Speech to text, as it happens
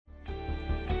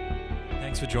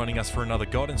Thanks for joining us for another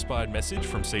God-inspired message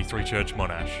from C3 Church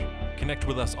Monash. Connect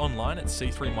with us online at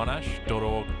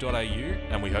c3monash.org.au,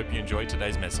 and we hope you enjoy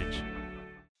today's message.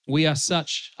 We are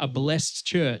such a blessed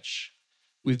church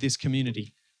with this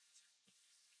community.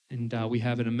 And we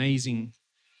have an amazing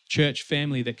church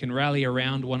family that can rally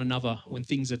around one another when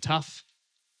things are tough,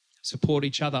 support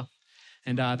each other.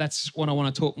 And that's what I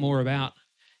want to talk more about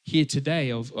here today,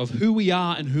 of who we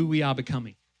are and who we are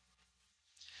becoming.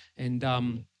 And,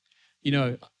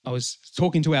 I was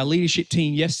talking to our leadership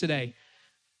team yesterday,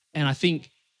 and I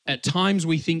think at times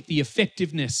we think the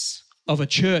effectiveness of a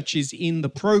church is in the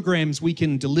programs we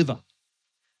can deliver,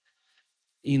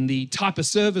 in the type of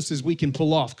services we can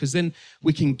pull off, because then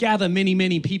we can gather many,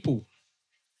 many people.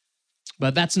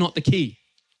 But that's not the key.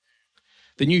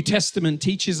 The New Testament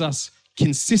teaches us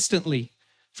consistently,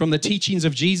 from the teachings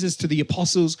of Jesus to the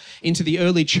apostles into the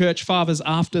early church fathers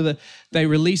after they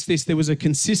released this, there was a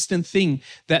consistent thing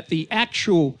that the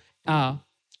actual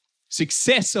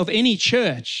success of any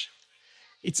church,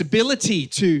 its ability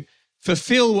to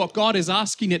fulfill what God is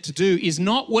asking it to do, is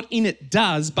not what in it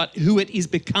does, but who it is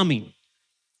becoming.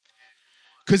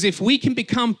 Because if we can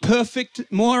become perfect,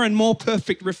 more and more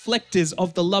perfect reflectors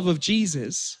of the love of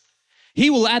Jesus, He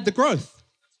will add the growth.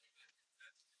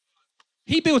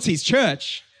 He built His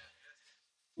church.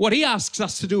 What He asks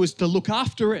us to do is to look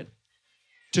after it,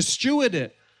 to steward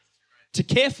it, to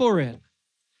care for it.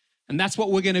 And that's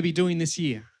what we're going to be doing this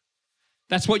year.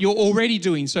 That's what you're already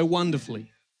doing so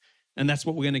wonderfully. And that's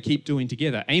what we're going to keep doing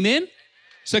together. Amen?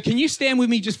 So can you stand with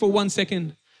me just for 1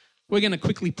 second? We're going to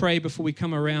quickly pray before we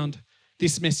come around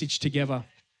this message together.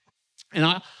 And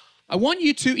I want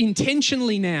you to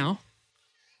intentionally now,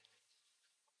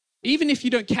 even if you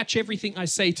don't catch everything I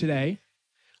say today,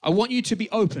 I want you to be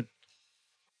open.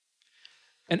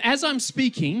 And as I'm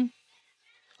speaking,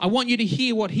 I want you to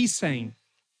hear what He's saying.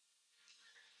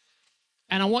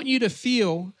 And I want you to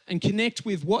feel and connect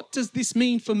with, what does this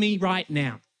mean for me right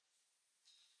now?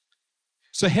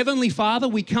 So Heavenly Father,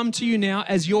 we come to you now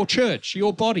as your church,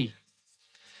 your body,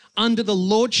 under the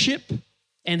lordship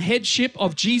and headship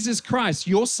of Jesus Christ,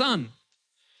 your Son.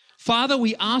 Father,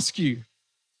 we ask you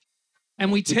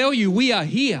and we tell you we are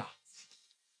here.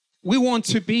 We want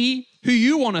to be who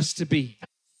you want us to be.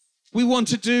 We want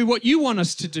to do what you want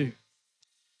us to do.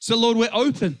 So Lord, we're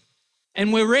open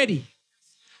and we're ready.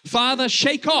 Father,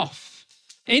 shake off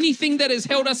anything that has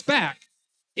held us back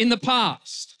in the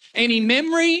past. Any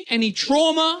memory, any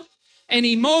trauma,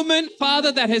 any moment,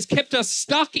 Father, that has kept us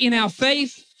stuck in our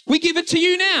faith, we give it to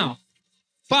you now.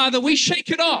 Father, we shake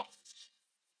it off.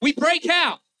 We break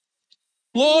out.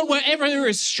 Lord, wherever there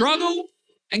is struggle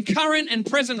and current and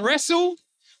present wrestle,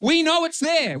 we know it's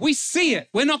there. We see it.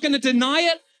 We're not going to deny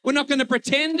it. We're not going to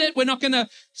pretend it. We're not going to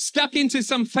stuck into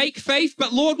some fake faith.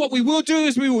 But Lord, what we will do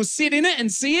is we will sit in it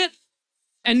and see it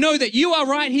and know that you are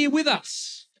right here with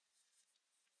us.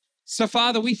 So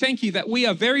Father, we thank you that we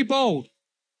are very bold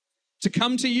to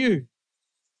come to you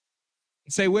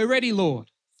and say, we're ready, Lord.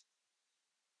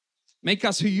 Make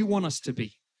us who you want us to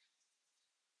be.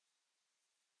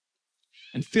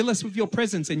 And fill us with your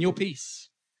presence and your peace.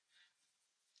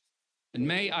 And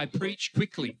may I preach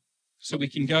quickly so we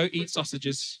can go eat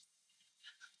sausages.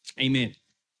 Amen.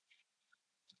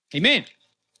 Amen.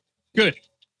 Good.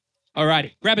 All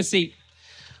righty. Grab a seat.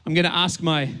 I'm going to ask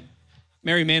my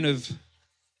merry man of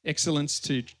excellence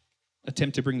to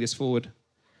attempt to bring this forward.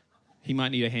 He might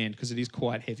need a hand because it is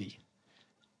quite heavy.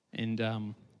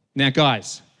 And now,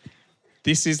 guys,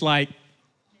 this is like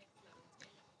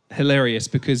hilarious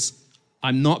because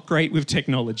I'm not great with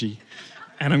technology.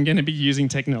 And I'm going to be using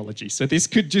technology. So this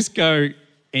could just go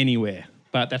anywhere,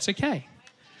 but that's okay.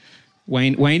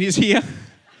 Wayne is here,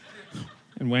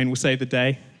 and Wayne will save the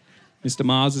day. Mr.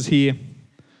 Mars is here.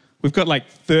 We've got like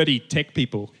 30 tech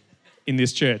people in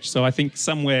this church, so I think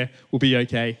somewhere we'll be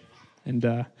okay. And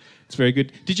it's very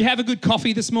good. Did you have a good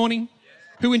coffee this morning?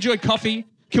 Who enjoyed coffee?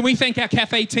 Can we thank our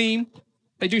cafe team?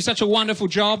 They do such a wonderful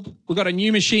job. We've got a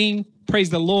new machine,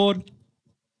 praise the Lord,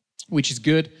 which is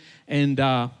good. And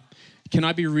can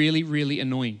I be really, really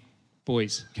annoying,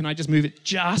 boys? Can I just move it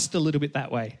just a little bit that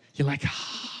way? You're like,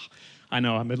 I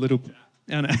know, I'm a little...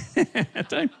 No.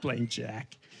 Don't blame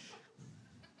Jack.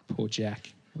 Poor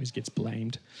Jack. Always gets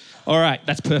blamed. All right,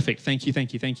 that's perfect. Thank you.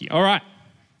 All right.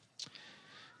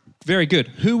 Very good.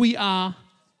 Who we are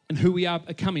and who we are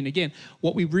becoming. Again,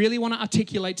 what we really want to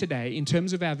articulate today in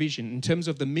terms of our vision, in terms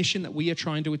of the mission that we are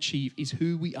trying to achieve, is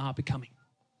who we are becoming.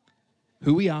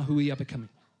 Who we are becoming.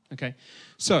 Okay?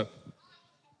 So...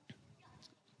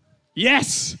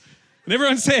 Yes. And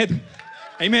everyone said,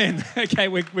 amen. Okay,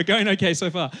 we're going okay so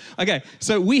far. Okay,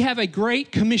 so we have a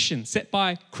great commission set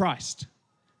by Christ.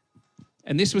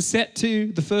 And this was set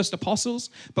to the first apostles,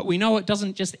 but we know it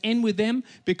doesn't just end with them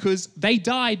because they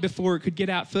died before it could get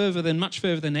out much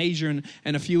further than Asia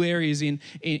and a few areas in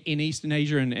Eastern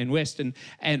Asia and West.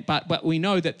 But we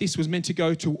know that this was meant to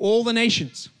go to all the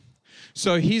nations.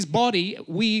 So his body,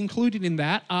 we included in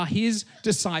that, are his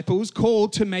disciples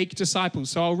called to make disciples.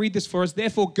 So I'll read this for us.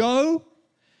 Therefore, go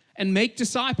and make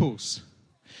disciples.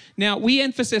 Now, we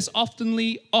emphasize often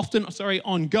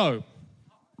on go.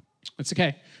 It's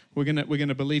okay. We're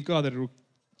gonna believe God that it'll.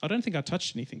 I don't think I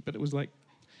touched anything, but it was like,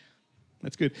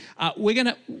 that's good.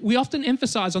 We often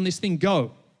emphasize on this thing,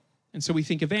 go. And so we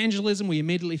think evangelism, we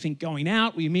immediately think going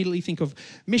out, we immediately think of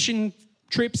mission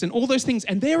trips and all those things,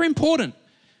 and they're important.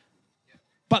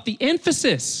 But the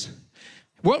emphasis,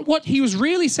 what he was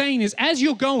really saying is, as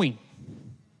you're going,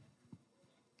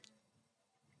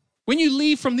 when you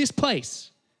leave from this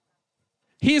place,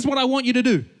 here's what I want you to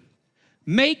do.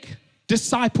 Make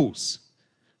disciples.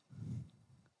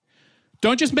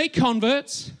 Don't just make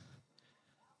converts.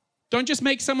 Don't just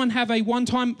make someone have a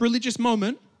one-time religious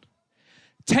moment.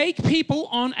 Take people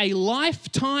on a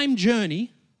lifetime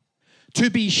journey to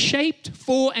be shaped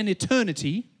for an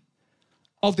eternity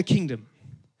of the kingdom.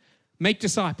 Make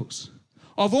disciples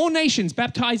of all nations,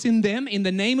 baptizing them in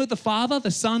the name of the Father,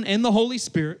 the Son, and the Holy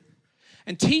Spirit,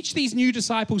 and teach these new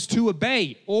disciples to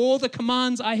obey all the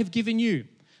commands I have given you.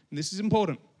 And this is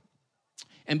important.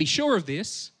 And be sure of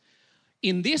this,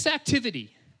 in this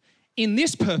activity, in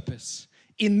this purpose,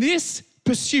 in this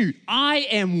pursuit, I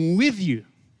am with you.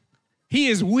 He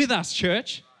is with us,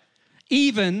 church,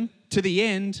 even to the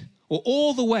end, or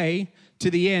all the way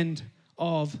to the end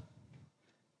of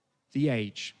the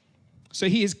age. So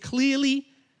he is clearly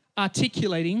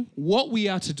articulating what we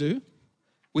are to do,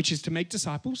 which is to make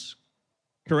disciples,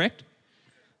 correct?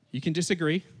 You can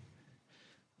disagree.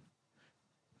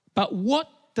 But what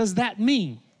does that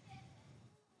mean?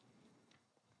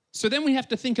 So then we have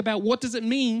to think about, what does it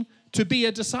mean to be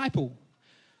a disciple?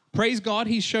 Praise God,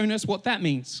 he's shown us what that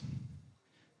means.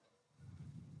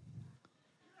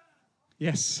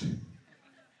 Yes.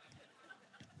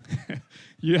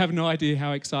 You have no idea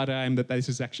how excited I am that this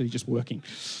is actually just working.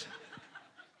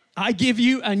 I give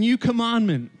you a new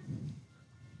commandment.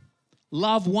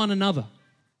 Love one another.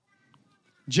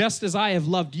 Just as I have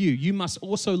loved you, you must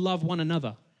also love one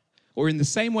another. Or in the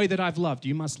same way that I've loved,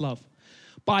 you must love.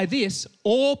 By this,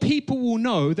 all people will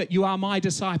know that you are my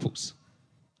disciples,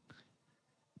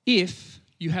 if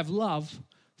you have love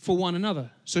for one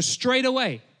another. So straight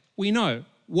away, we know,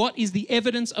 what is the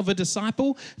evidence of a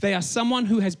disciple? They are someone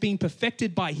who has been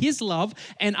perfected by his love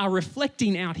and are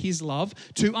reflecting out his love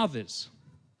to others.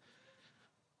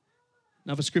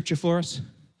 Another scripture for us.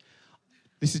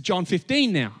 This is John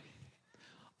 15 now.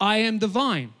 I am the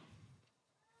vine,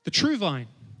 the true vine,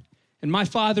 and my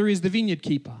Father is the vineyard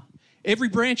keeper. Every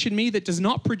branch in me that does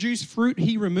not produce fruit,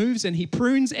 he removes, and he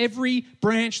prunes every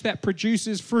branch that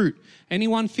produces fruit.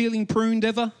 Anyone feeling pruned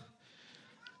ever?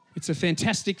 It's a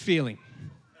fantastic feeling.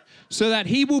 So that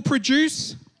he will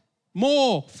produce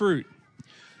more fruit.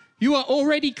 You are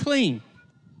already clean,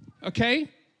 okay?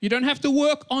 You don't have to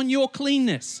work on your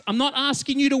cleanness. I'm not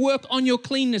asking you to work on your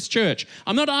cleanness, church.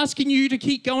 I'm not asking you to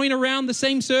keep going around the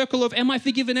same circle of, am I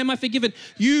forgiven, am I forgiven?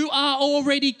 You are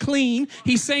already clean.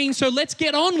 He's saying, so let's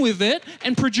get on with it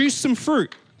and produce some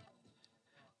fruit.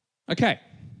 Okay.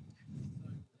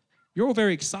 You're all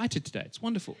very excited today. It's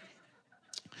wonderful.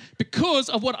 Because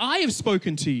of what I have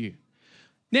spoken to you.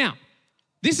 Now,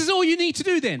 this is all you need to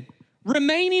do then.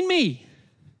 Remain in me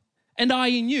and I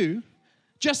in you.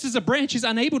 Just as a branch is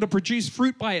unable to produce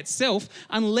fruit by itself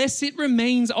unless it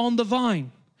remains on the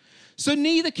vine. So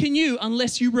neither can you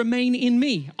unless you remain in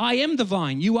me. I am the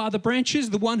vine, you are the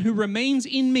branches. The one who remains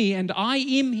in me and I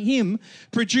in him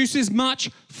produces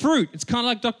much fruit. It's kind of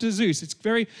like Dr. Zeus. It's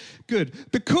very good.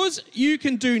 Because you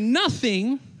can do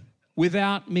nothing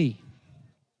without me.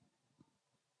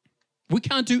 We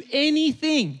can't do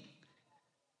anything,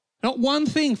 not one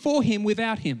thing for him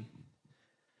without him.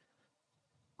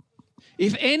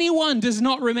 If anyone does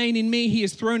not remain in me, he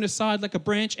is thrown aside like a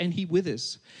branch and he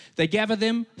withers. They gather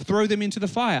them, throw them into the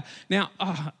fire. Now,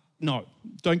 no,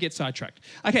 don't get sidetracked.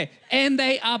 Okay, and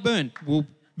they are burned. We'll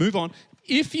move on.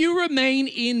 If you remain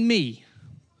in me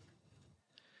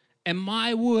and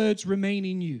my words remain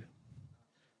in you,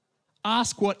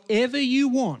 ask whatever you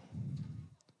want.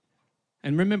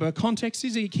 And remember, context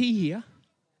is a key here.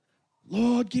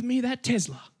 Lord, give me that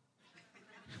Tesla.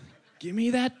 Give me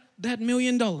that $1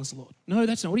 million, Lord. No,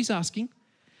 that's not what he's asking.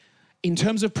 In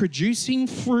terms of producing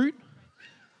fruit,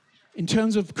 in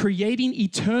terms of creating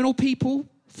eternal people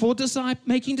for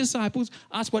making disciples,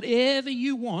 ask whatever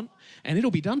you want and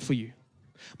it'll be done for you.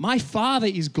 My Father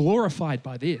is glorified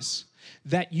by this,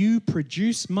 that you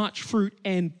produce much fruit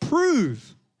and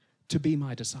prove to be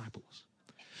my disciples.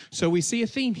 So we see a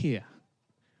theme here.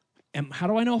 How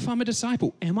do I know if I'm a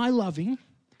disciple? Am I loving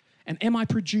and am I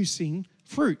producing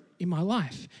fruit in my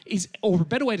life? Or a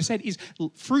better way to say it is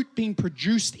fruit being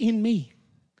produced in me.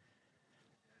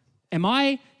 Am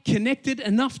I connected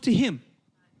enough to him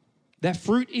that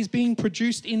fruit is being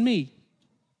produced in me?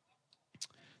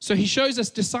 So he shows us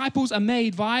disciples are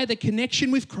made via the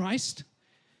connection with Christ,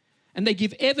 and they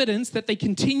give evidence that they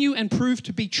continue and prove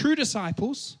to be true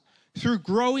disciples through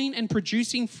growing and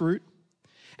producing fruit.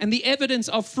 And the evidence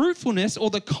of fruitfulness, or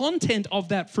the content of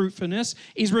that fruitfulness,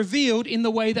 is revealed in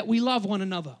the way that we love one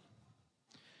another.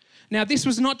 Now, this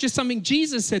was not just something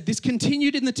Jesus said. This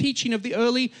continued in the teaching of the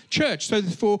early church. So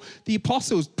for the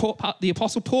apostles, the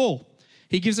Apostle Paul,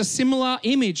 he gives a similar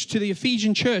image to the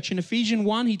Ephesian church. In Ephesians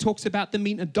 1, he talks about them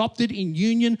being adopted in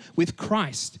union with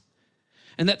Christ,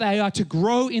 and that they are to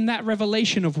grow in that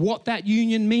revelation of what that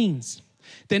union means.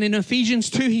 Then in Ephesians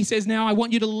 2, he says, now I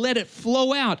want you to let it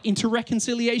flow out into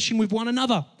reconciliation with one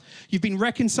another. You've been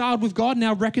reconciled with God,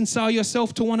 now reconcile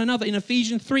yourself to one another. In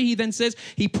Ephesians 3, he then says,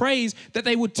 he prays that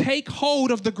they would take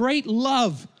hold of the great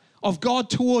love of God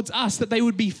towards us, that they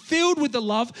would be filled with the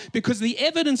love, because the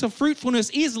evidence of fruitfulness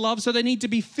is love, so they need to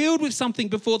be filled with something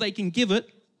before they can give it.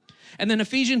 And then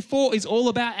Ephesians 4 is all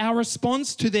about our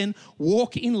response to then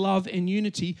walk in love and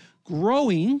unity,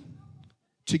 growing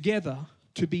together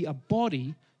to be a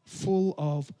body full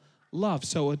of love.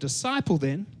 So a disciple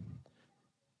then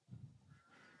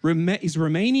is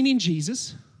remaining in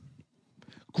Jesus,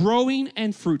 growing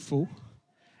and fruitful,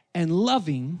 and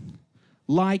loving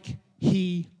like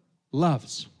he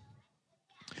loves.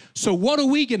 So what are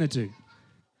we going to do?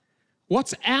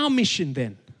 What's our mission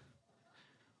then?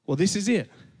 Well, this is it.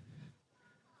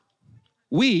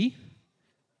 We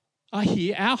are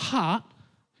here, our heart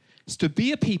is to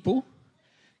be a people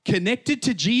connected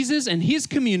to Jesus and his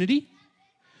community,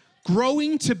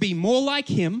 growing to be more like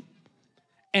him,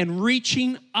 and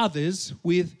reaching others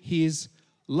with his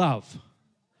love.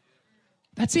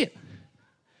 That's it.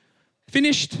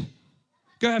 Finished.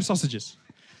 Go have sausages.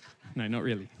 No, not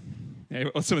really.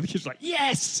 Some of the kids are like,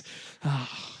 yes!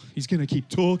 He's going to keep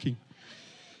talking.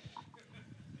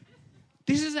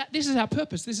 This is our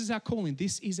purpose. This is our calling.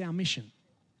 This is our mission.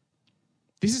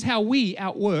 This is how we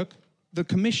outwork the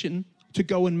commission to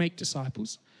go and make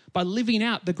disciples, by living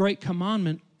out the great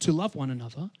commandment to love one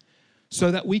another,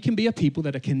 so that we can be a people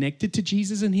that are connected to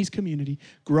Jesus and his community,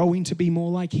 growing to be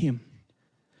more like him,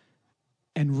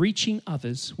 and reaching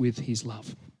others with his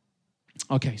love.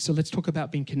 Okay, so let's talk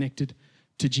about being connected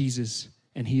to Jesus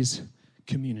and his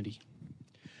community.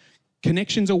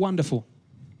 Connections are wonderful.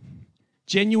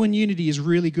 Genuine unity is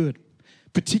really good,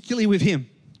 particularly with him.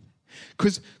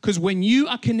 Because when you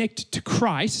are connected to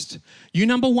Christ, you,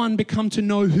 number one, become to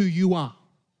know who you are.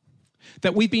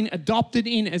 That we've been adopted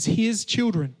in as his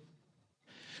children.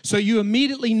 So you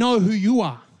immediately know who you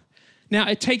are. Now,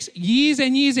 it takes years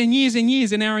and years and years and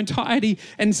years in our entirety,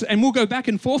 and we'll go back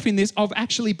and forth in this, of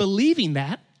actually believing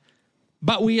that,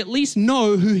 but we at least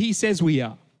know who he says we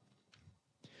are.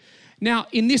 Now,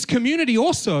 in this community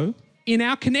also, in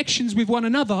our connections with one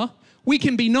another, we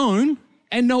can be known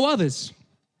and know others.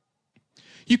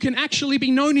 You can actually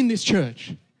be known in this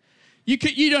church.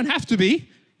 You don't have to be.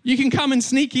 You can come and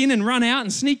sneak in and run out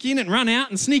and sneak in and run out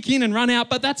and sneak in and run out,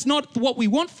 but that's not what we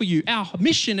want for you. Our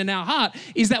mission and our heart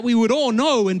is that we would all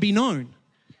know and be known.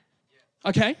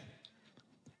 Okay?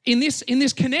 In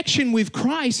this connection with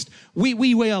Christ,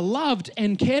 we are loved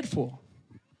and cared for.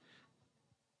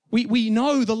 We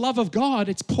know the love of God.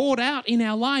 It's poured out in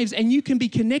our lives, and you can be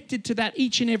connected to that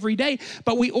each and every day.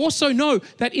 But we also know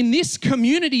that in this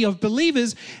community of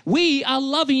believers, we are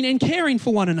loving and caring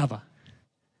for one another.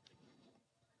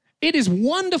 It is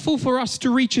wonderful for us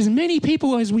to reach as many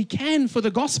people as we can for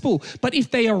the gospel. But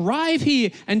if they arrive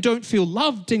here and don't feel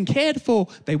loved and cared for,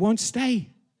 they won't stay.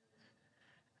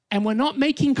 And we're not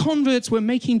making converts, we're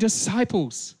making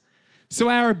disciples. So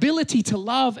our ability to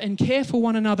love and care for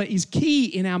one another is key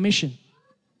in our mission.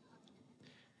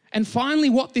 And finally,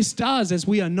 what this does, as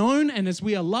we are known and as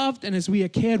we are loved and as we are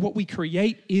cared, what we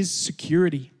create is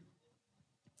security.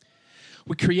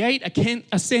 We create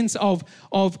a sense of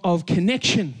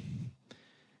connection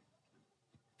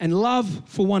and love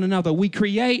for one another. We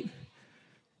create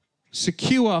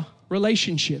secure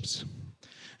relationships.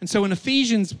 And so in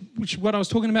Ephesians, which is what I was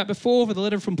talking about before, for the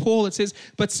letter from Paul, it says,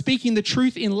 but speaking the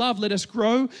truth in love, let us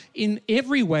grow in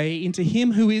every way into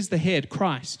him who is the head,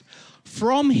 Christ.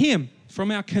 From him,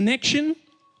 from our connection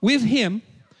with him,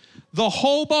 the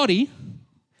whole body,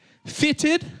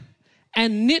 fitted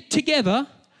and knit together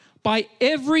by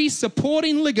every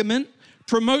supporting ligament,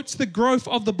 promotes the growth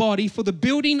of the body for the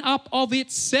building up of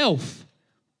itself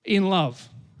in love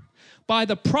by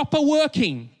the proper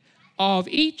working of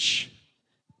each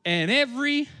and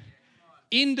every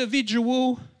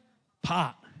individual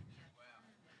part.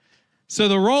 So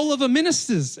the role of the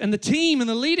ministers and the team and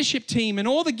the leadership team and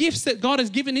all the gifts that God has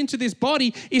given into this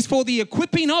body is for the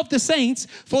equipping of the saints,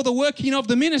 for the working of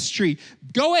the ministry.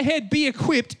 Go ahead, be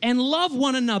equipped and love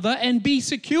one another and be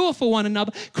secure for one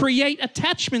another. Create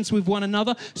attachments with one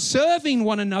another, serving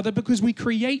one another, because we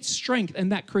create strength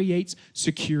and that creates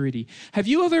security. Have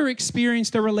you ever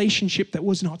experienced a relationship that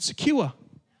was not secure?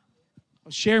 I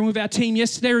was sharing with our team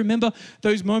yesterday, remember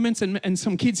those moments, and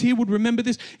some kids here would remember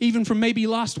this, even from maybe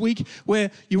last week, where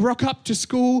you rock up to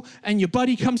school and your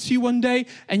buddy comes to you one day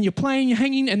and you're playing, you're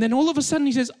hanging, and then all of a sudden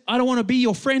he says, I don't want to be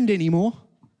your friend anymore.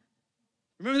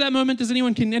 Remember that moment?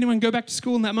 Can anyone go back to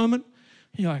school in that moment?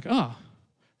 And you're like, oh,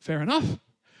 fair enough.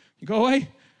 You go away,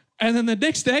 and then the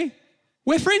next day,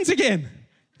 we're friends again.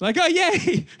 Like, oh,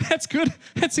 yay, that's good,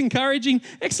 that's encouraging,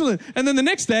 excellent. And then the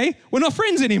next day, we're not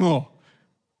friends anymore.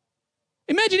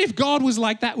 Imagine if God was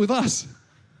like that with us.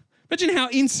 Imagine how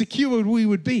insecure we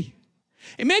would be.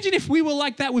 Imagine if we were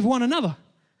like that with one another.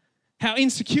 How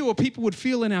insecure people would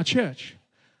feel in our church.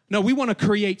 No, we want to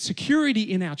create security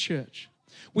in our church.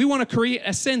 We want to create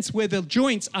a sense where the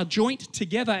joints are joint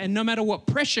together, and no matter what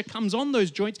pressure comes on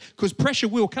those joints, because pressure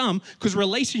will come, because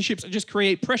relationships just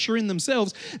create pressure in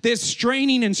themselves, there's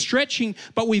straining and stretching,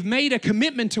 but we've made a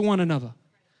commitment to one another.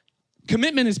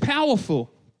 Commitment is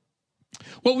powerful.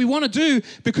 What we want to do,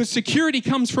 because security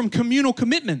comes from communal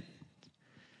commitment.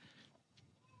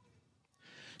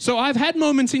 So I've had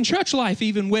moments in church life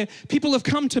even where people have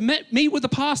come to meet with the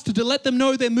pastor to let them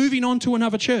know they're moving on to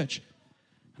another church.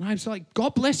 And I'm like,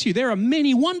 God bless you. There are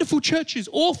many wonderful churches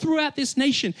all throughout this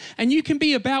nation, and you can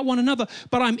be about one another.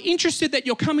 But I'm interested that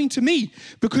you're coming to me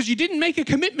because you didn't make a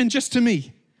commitment just to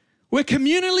me. We're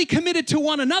communally committed to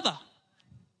one another.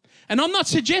 And I'm not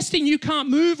suggesting you can't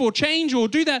move or change or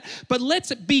do that, but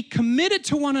let's be committed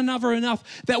to one another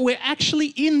enough that we're actually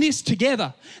in this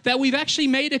together, that we've actually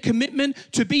made a commitment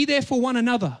to be there for one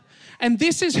another. And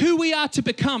this is who we are to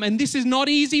become. And this is not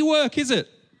easy work, is it?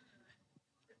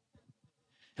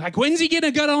 Like, when's he going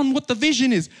to get on what the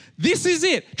vision is? This is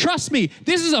it. Trust me,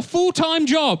 this is a full-time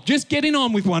job, just getting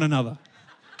on with one another.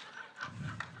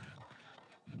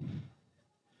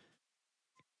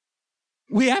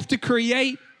 We have to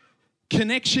create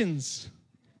connections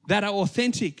that are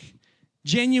authentic,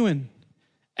 genuine,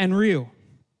 and real.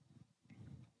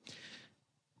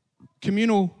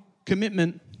 Communal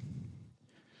commitment,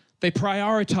 they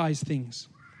prioritize things.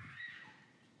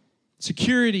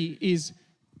 Security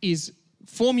is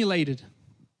formulated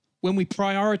when we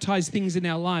prioritize things in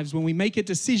our lives, when we make a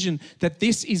decision that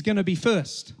this is going to be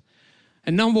first.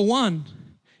 And number one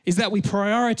is that we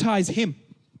prioritize Him.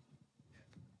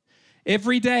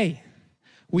 Every day,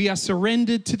 we are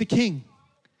surrendered to the King.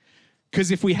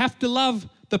 Because if we have to love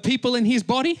the people in His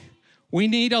body, we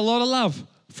need a lot of love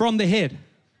from the head.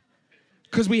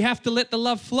 Because we have to let the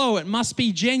love flow. It must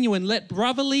be genuine. Let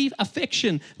brotherly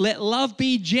affection, let love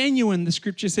be genuine, the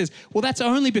scripture says. Well, that's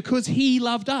only because He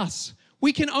loved us.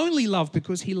 We can only love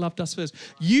because He loved us first.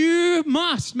 You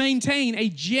must maintain a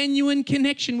genuine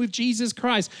connection with Jesus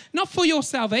Christ. Not for your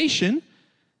salvation,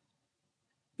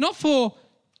 not for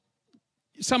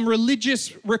some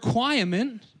religious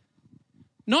requirement,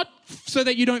 not so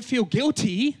that you don't feel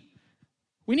guilty.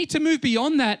 We need to move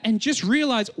beyond that and just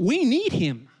realize we need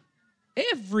Him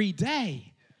every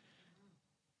day.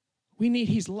 We need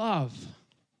His love,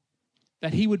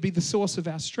 that He would be the source of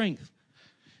our strength.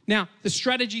 Now, the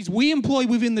strategies we employ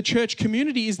within the church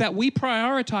community is that we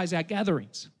prioritize our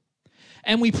gatherings.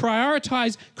 And we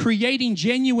prioritize creating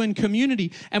genuine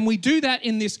community. And we do that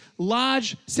in this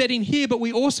large setting here, but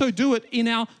we also do it in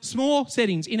our small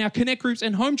settings, in our connect groups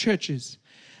and home churches.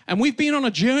 And we've been on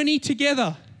a journey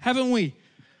together, haven't we?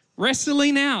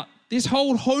 Wrestling out this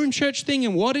whole home church thing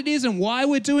and what it is and why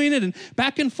we're doing it and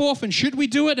back and forth and should we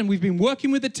do it. And we've been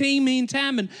working with the team, me and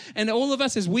Tam and all of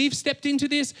us as we've stepped into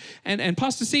this. And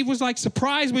Pastor Steve was like,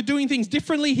 surprised we're doing things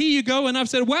differently. Here you go. And I've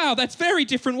said, wow, that's very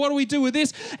different. What do we do with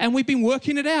this? And we've been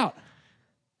working it out.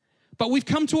 But we've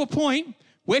come to a point,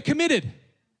 we're committed.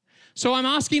 So I'm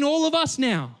asking all of us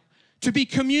now to be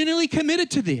communally committed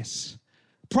to this.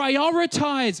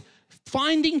 Prioritize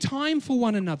finding time for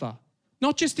one another.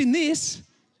 Not just in this.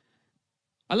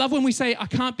 I love when we say, I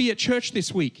can't be at church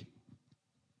this week.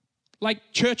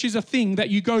 Like church is a thing that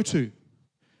you go to.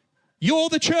 You're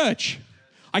the church.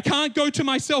 I can't go to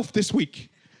myself this week.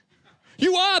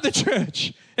 You are the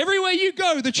church. Everywhere you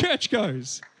go, the church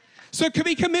goes. So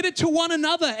be committed to one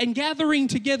another and gathering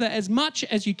together as much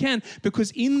as you can,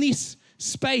 because in this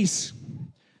space,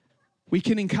 we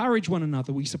can encourage one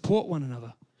another. We support one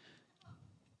another.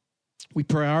 We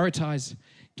prioritize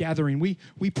gathering. We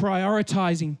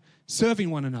prioritizing serving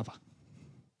one another.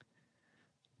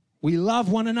 We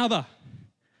love one another.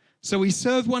 So we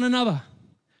serve one another.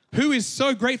 Who is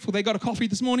so grateful they got a coffee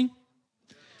this morning?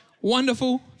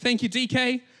 Wonderful. Thank you,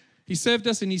 DK. He served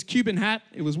us in his Cuban hat.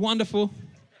 It was wonderful.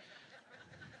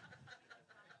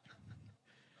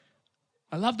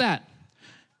 I love that.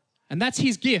 And that's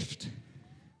his gift.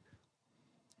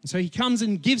 And so he comes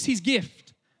and gives his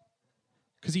gift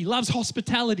because he loves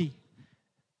hospitality.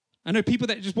 I know people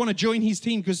that just want to join his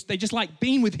team because they just like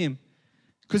being with him,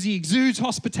 because he exudes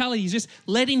hospitality. He's just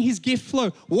letting his gift flow.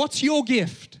 What's your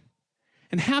gift?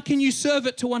 And how can you serve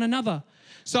it to one another?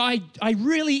 So I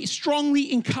really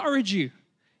strongly encourage you,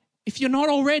 if you're not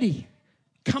already,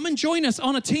 come and join us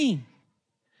on a team.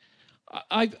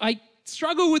 I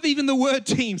struggle with even the word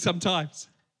team sometimes,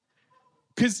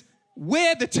 because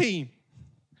we're the team,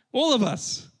 all of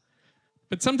us.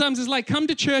 But sometimes it's like, come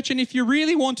to church, and if you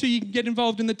really want to, you can get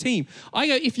involved in the team. I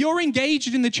go, if you're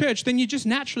engaged in the church, then you're just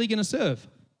naturally going to serve,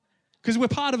 because we're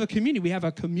part of a community. We have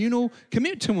a communal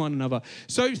commitment to one another.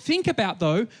 So think about,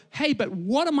 though, hey, but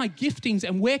what are my giftings,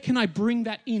 and where can I bring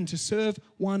that in to serve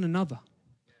one another?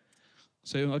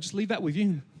 So I'll just leave that with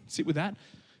you. Sit with that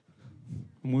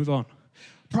and move on.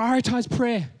 Prioritize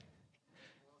prayer.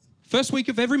 First week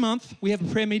of every month, we have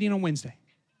a prayer meeting on Wednesday.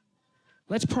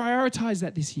 Let's prioritize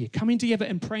that this year, coming together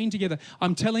and praying together.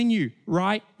 I'm telling you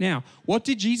right now, what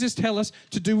did Jesus tell us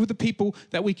to do with the people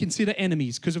that we consider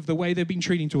enemies because of the way they've been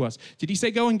treating to us? Did he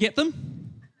say go and get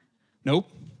them? Nope.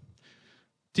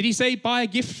 Did he say buy a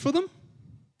gift for them?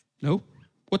 Nope.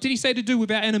 What did he say to do with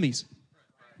our enemies?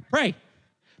 Pray.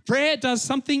 Prayer does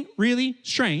something really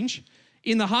strange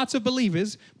in the hearts of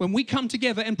believers when we come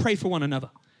together and pray for one another.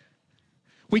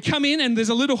 We come in and there's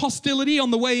a little hostility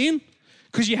on the way in,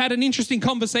 because you had an interesting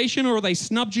conversation, or they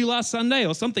snubbed you last Sunday,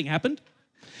 or something happened.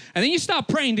 And then you start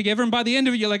praying together, and by the end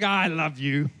of it, you're like, I love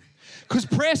you. Because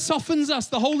prayer softens us.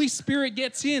 The Holy Spirit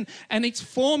gets in, and it's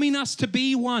forming us to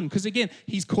be one. Because again,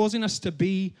 he's causing us to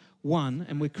be one,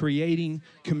 and we're creating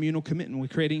communal commitment. We're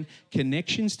creating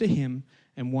connections to him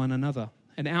and one another.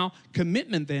 And our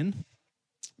commitment then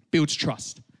builds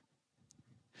trust.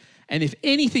 And if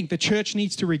anything the church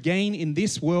needs to regain in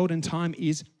this world and time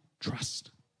is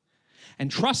trust. And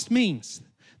trust means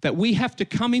that we have to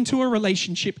come into a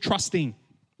relationship trusting.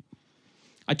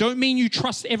 I don't mean you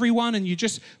trust everyone and you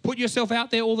just put yourself out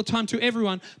there all the time to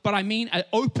everyone, but I mean an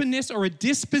openness or a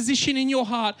disposition in your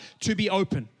heart to be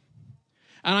open.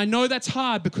 And I know that's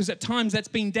hard because at times that's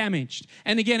been damaged.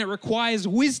 And again, it requires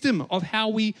wisdom of how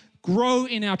we grow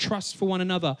in our trust for one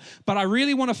another. But I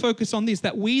really want to focus on this,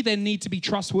 that we then need to be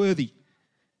trustworthy.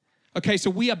 Okay, so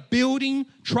we are building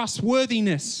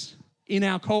trustworthiness in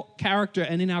our character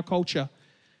and in our culture,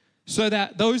 so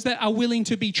that those that are willing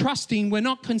to be trusting, we're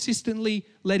not consistently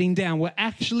letting down. We're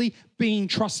actually being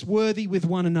trustworthy with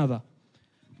one another.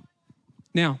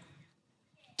 Now,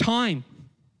 time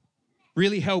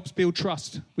really helps build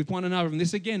trust with one another. And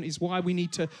this, again, is why we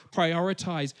need to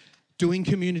prioritize doing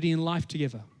community and life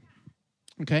together.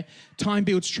 Okay? Time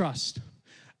builds trust.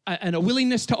 And a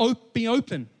willingness to be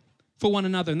open for one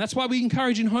another. And that's why we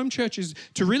encourage in home churches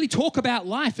to really talk about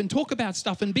life and talk about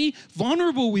stuff and be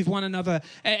vulnerable with one another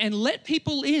and let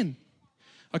people in.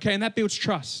 Okay, and that builds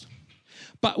trust.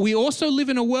 But we also live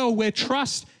in a world where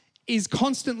trust is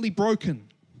constantly broken.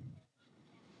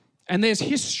 And there's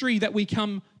history that we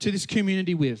come to this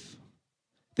community with.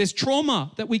 There's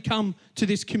trauma that we come to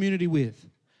this community with.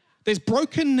 There's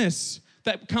brokenness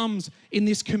that comes in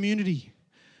this community.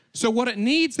 So what it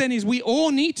needs then is we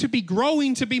all need to be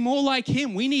growing to be more like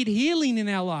him. We need healing in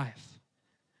our life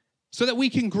so that we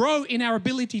can grow in our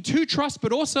ability to trust,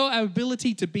 but also our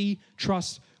ability to be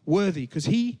trustworthy, because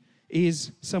he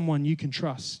is someone you can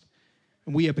trust.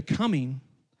 And we are becoming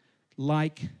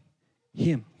like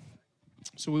him.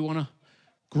 So we want to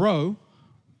grow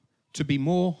to be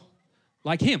more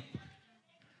like him.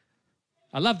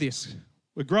 I love this.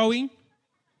 We're growing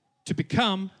to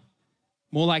become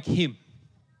more like him.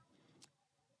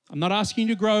 I'm not asking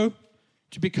you to grow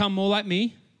to become more like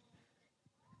me.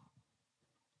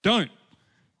 Don't.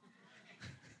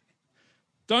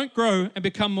 Don't grow and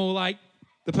become more like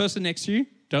the person next to you.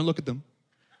 Don't look at them.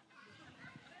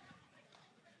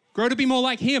 Grow to be more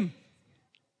like him.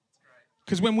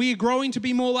 Because when we are growing to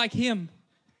be more like him,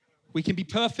 we can be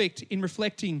perfect in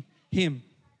reflecting him.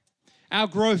 Our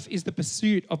growth is the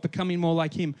pursuit of becoming more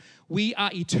like him. We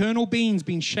are eternal beings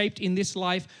being shaped in this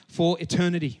life for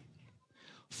eternity,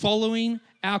 following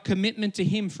our commitment to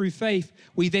him through faith,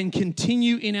 we then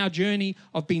continue in our journey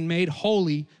of being made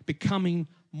holy, becoming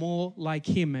more like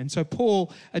him. And so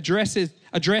Paul addressed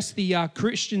the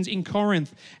Christians in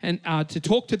Corinth and to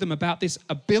talk to them about this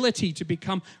ability to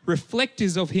become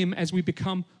reflectors of him as we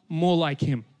become more like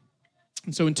him.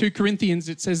 And so in 2 Corinthians,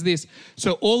 it says this,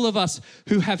 so all of us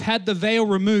who have had the veil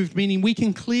removed, meaning we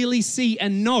can clearly see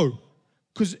and know,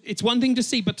 because it's one thing to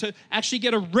see, but to actually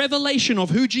get a revelation of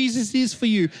who Jesus is for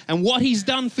you and what he's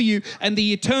done for you and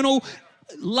the eternal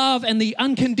love and the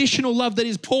unconditional love that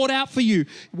is poured out for you.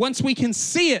 Once we can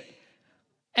see it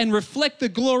and reflect the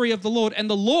glory of the Lord, and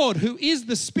the Lord, who is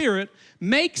the Spirit,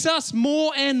 makes us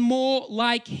more and more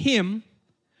like him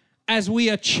as we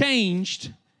are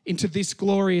changed into this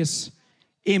glorious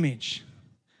image.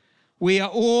 We are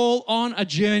all on a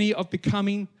journey of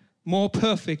becoming more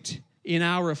perfect in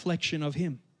our reflection of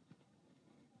him.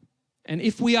 And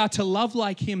if we are to love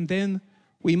like him, then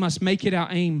we must make it our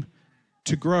aim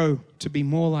to grow, to be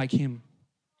more like him.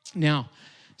 Now,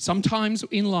 sometimes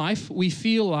in life, we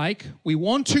feel like we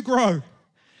want to grow,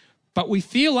 but we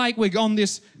feel like we're on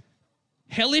this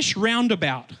hellish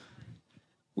roundabout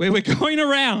where we're going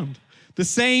around the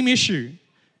same issue.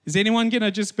 Is anyone going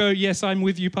to just go, yes, I'm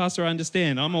with you, Pastor, I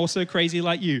understand. I'm also crazy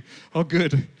like you. Oh,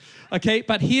 good. Okay,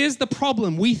 but here's the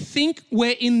problem. We think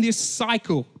we're in this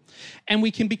cycle and we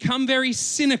can become very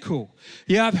cynical.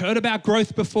 Yeah, I've heard about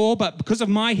growth before, but because of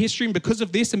my history and because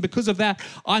of this and because of that,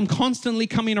 I'm constantly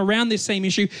coming around this same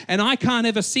issue and I can't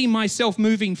ever see myself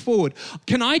moving forward.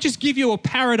 Can I just give you a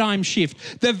paradigm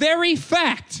shift? The very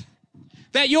fact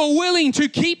that you're willing to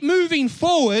keep moving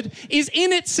forward is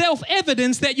in itself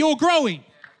evidence that you're growing.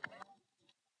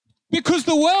 Because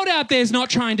the world out there is not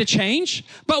trying to change,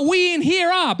 but we in here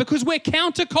are, because we're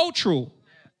countercultural.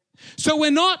 So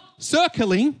we're not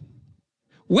circling,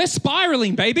 we're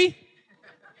spiraling, baby.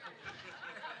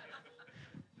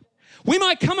 We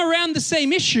might come around the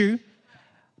same issue,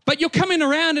 but you're coming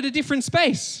around at a different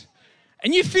space.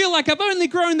 And you feel like, I've only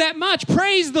grown that much.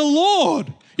 Praise the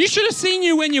Lord. You should have seen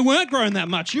you when you weren't growing that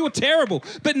much. You were terrible.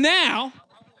 But now,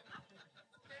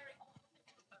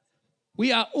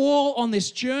 we are all on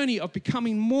this journey of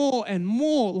becoming more and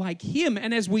more like him.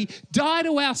 And as we die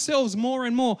to ourselves more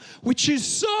and more, which is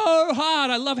so hard.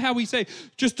 I love how we say,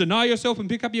 just deny yourself and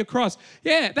pick up your cross.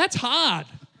 Yeah, that's hard.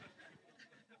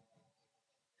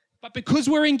 But because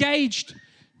we're engaged,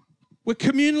 we're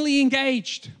communally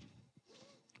engaged,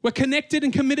 we're connected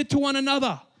and committed to one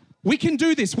another, we can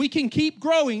do this. We can keep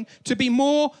growing to be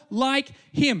more like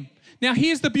him. Now,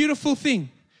 here's the beautiful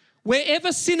thing.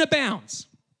 Wherever sin abounds,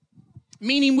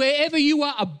 meaning wherever you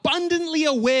are abundantly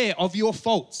aware of your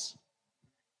faults,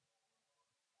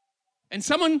 and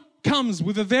someone comes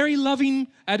with a very loving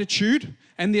attitude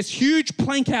and this huge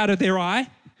plank out of their eye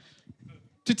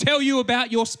to tell you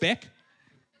about your speck,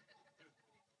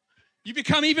 you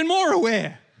become even more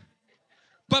aware.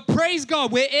 But praise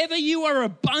God, wherever you are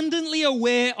abundantly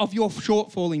aware of your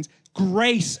shortfallings,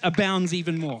 grace abounds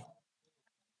even more.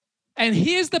 And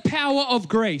here's the power of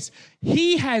grace.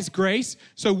 He has grace,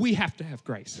 so we have to have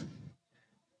grace.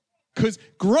 Because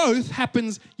growth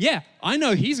happens, yeah, I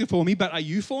know he's for me, but are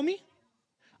you for me?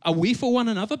 Are we for one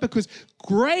another? Because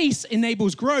grace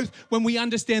enables growth when we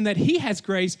understand that he has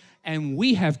grace and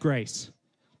we have grace.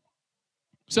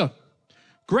 So,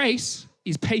 grace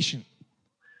is patient.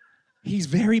 He's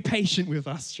very patient with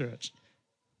us, church.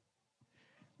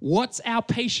 What's our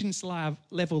patience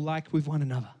level like with one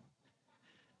another?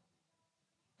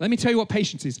 Let me tell you what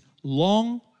patience is.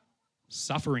 Long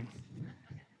suffering.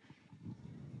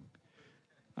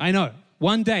 I know.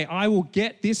 One day I will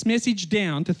get this message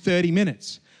down to 30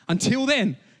 minutes. Until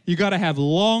then, you got to have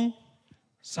long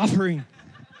suffering.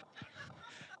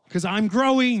 Because I'm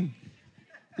growing.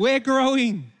 We're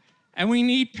growing. And we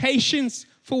need patience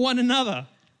for one another.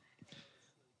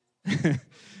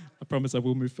 I promise I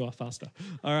will move faster.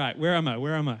 All right, where am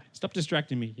I? Stop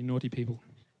distracting me, you naughty people.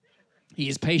 He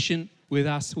is patient with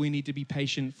us. We need to be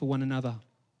patient for one another.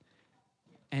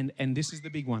 And this is the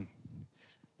big one.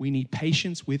 We need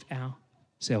patience with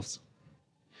ourselves.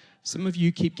 Some of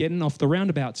you keep getting off the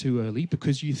roundabout too early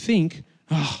because you think,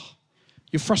 oh,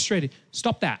 you're frustrated.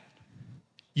 Stop that.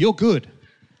 You're good.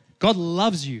 God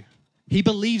loves you. He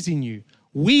believes in you.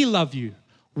 We love you.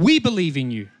 We believe in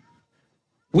you.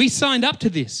 We signed up to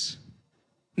this.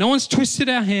 No one's twisted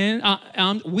our hand.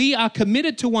 We are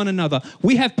committed to one another.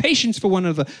 We have patience for one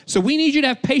another. So we need you to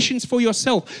have patience for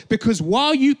yourself, because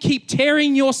while you keep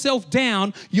tearing yourself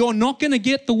down, you're not going to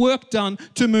get the work done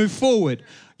to move forward.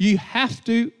 You have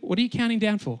to, what are you counting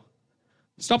down for?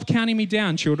 Stop counting me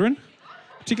down, children.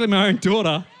 Particularly my own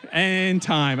daughter. And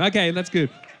time. Okay, that's good.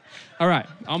 All right,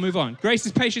 I'll move on. Grace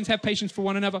is patience, have patience for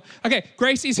one another. Okay,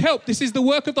 grace is help. This is the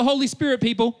work of the Holy Spirit,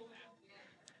 people.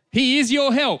 He is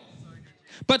your help.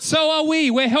 But so are we.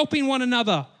 We're helping one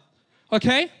another.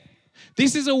 Okay?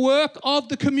 This is a work of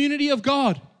the community of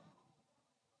God.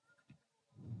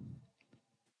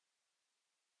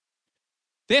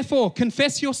 Therefore,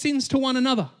 confess your sins to one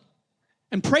another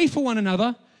and pray for one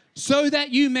another so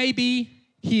that you may be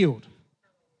healed.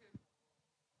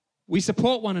 We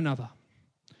support one another.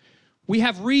 We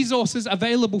have resources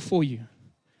available for you.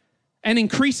 And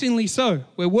increasingly so.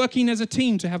 We're working as a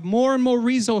team to have more and more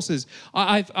resources.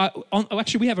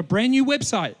 Actually, we have a brand new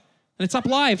website, and it's up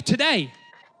live today.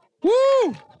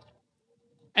 Woo!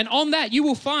 And on that, you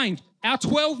will find our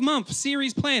 12-month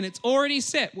series plan. It's already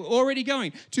set. We're already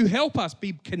going to help us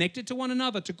be connected to one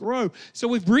another, to grow. So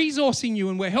we're resourcing you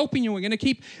and we're helping you. We're going to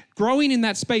keep growing in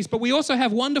that space. But we also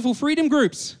have wonderful freedom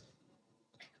groups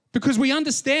because we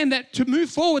understand that to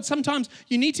move forward, sometimes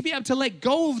you need to be able to let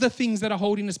go of the things that are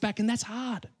holding us back, and that's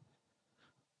hard.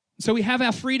 So we have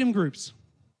our freedom groups.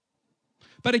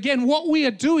 But again, what we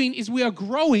are doing is we are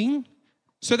growing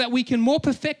so that we can more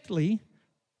perfectly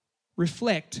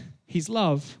reflect His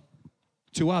love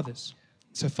to others.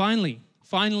 So finally,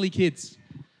 kids,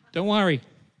 don't worry.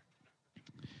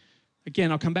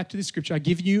 Again, I'll come back to this scripture. I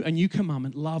give you a new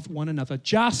commandment: love one another,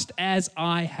 just as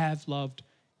I have loved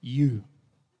you.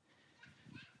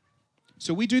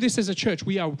 So we do this as a church.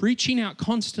 We are reaching out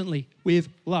constantly with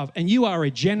love. And you are a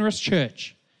generous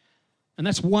church. And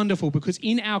that's wonderful because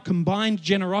in our combined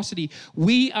generosity,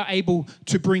 we are able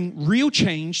to bring real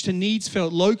change to needs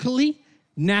felt locally,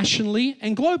 nationally,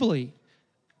 and globally.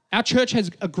 Our church has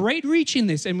a great reach in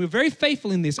this, and we're very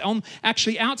faithful in this.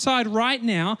 Actually, outside right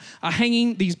now are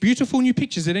hanging these beautiful new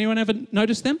pictures. Did anyone ever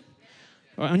notice them?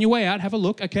 On your way out, have a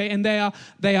look, okay? And they are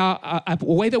a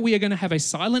way that we are going to have a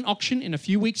silent auction in a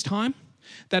few weeks' time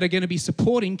that are going to be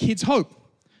supporting Kids Hope,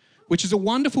 which is a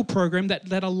wonderful program that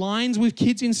aligns with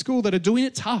kids in school that are doing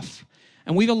it tough.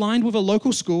 And we've aligned with a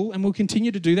local school, and we'll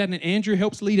continue to do that. And Andrew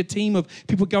helps lead a team of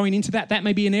people going into that. That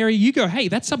may be an area you go, hey,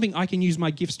 that's something I can use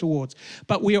my gifts towards.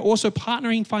 But we are also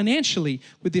partnering financially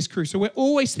with this crew. So we're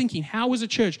always thinking, how as a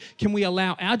church can we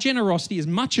allow our generosity, as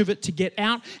much of it, to get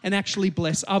out and actually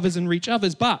bless others and reach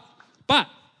others? But,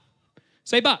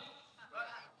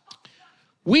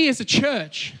 we as a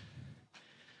church,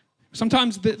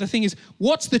 sometimes the thing is,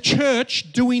 what's the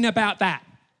church doing about that?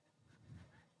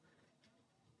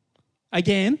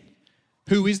 Again,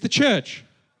 who is the church?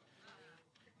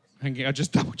 I'll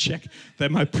just double check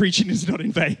that my preaching is not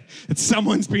in vain, that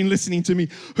someone's been listening to me.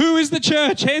 Who is the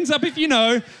church? Hands up if you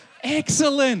know.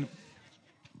 Excellent.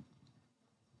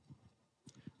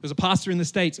 There's a pastor in the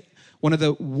States, one of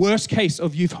the worst case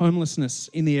of youth homelessness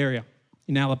in the area,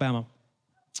 in Alabama.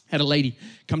 Had a lady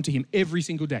come to him every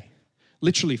single day,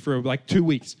 literally for like 2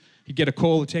 weeks. He'd get a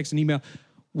call, a text, an email.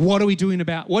 What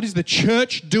is the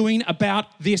church doing about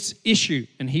this issue?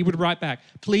 And he would write back,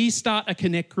 please start a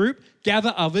connect group,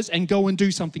 gather others, and go and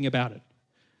do something about it.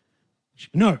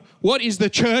 No, what is the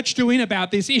church doing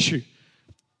about this issue?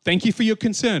 Thank you for your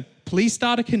concern. Please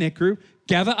start a connect group,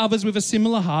 gather others with a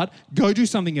similar heart, go do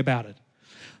something about it.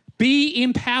 Be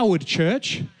empowered,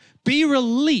 church. Be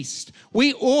released.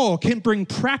 We all can bring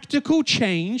practical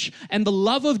change and the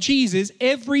love of Jesus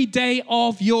every day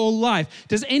of your life.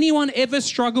 Does anyone ever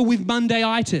struggle with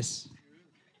Mondayitis?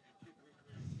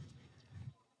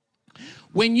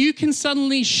 When you can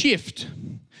suddenly shift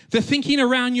the thinking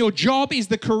around your job is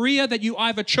the career that you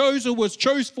either chose or was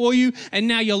chose for you, and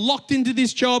now you're locked into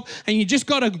this job and you just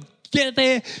got to get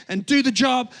there and do the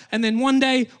job, and then one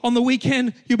day on the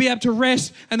weekend you'll be able to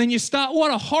rest, and then you start,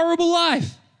 what a horrible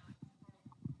life.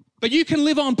 But you can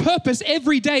live on purpose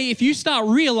every day if you start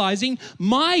realizing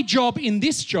my job in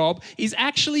this job is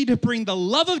actually to bring the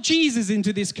love of Jesus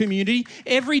into this community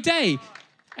every day.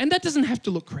 And that doesn't have to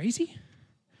look crazy.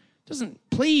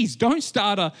 Please don't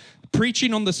start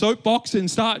preaching on the soapbox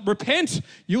and repent.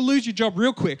 You'll lose your job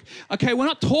real quick. Okay, we're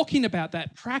not talking about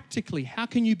that. Practically, how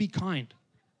can you be kind?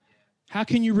 How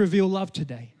can you reveal love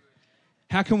today?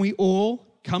 How can we all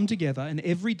come together and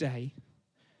every day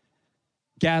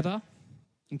gather,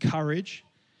 encourage,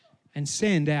 and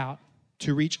send out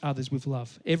to reach others with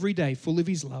love. Every day, full of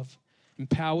His love,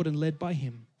 empowered and led by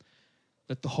Him.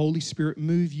 Let the Holy Spirit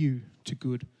move you to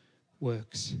good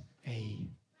works.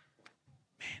 Amen.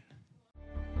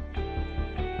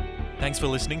 Thanks for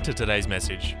listening to today's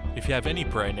message. If you have any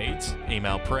prayer needs,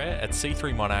 email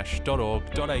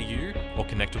prayer@c3monash.org.au or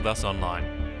connect with us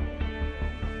online.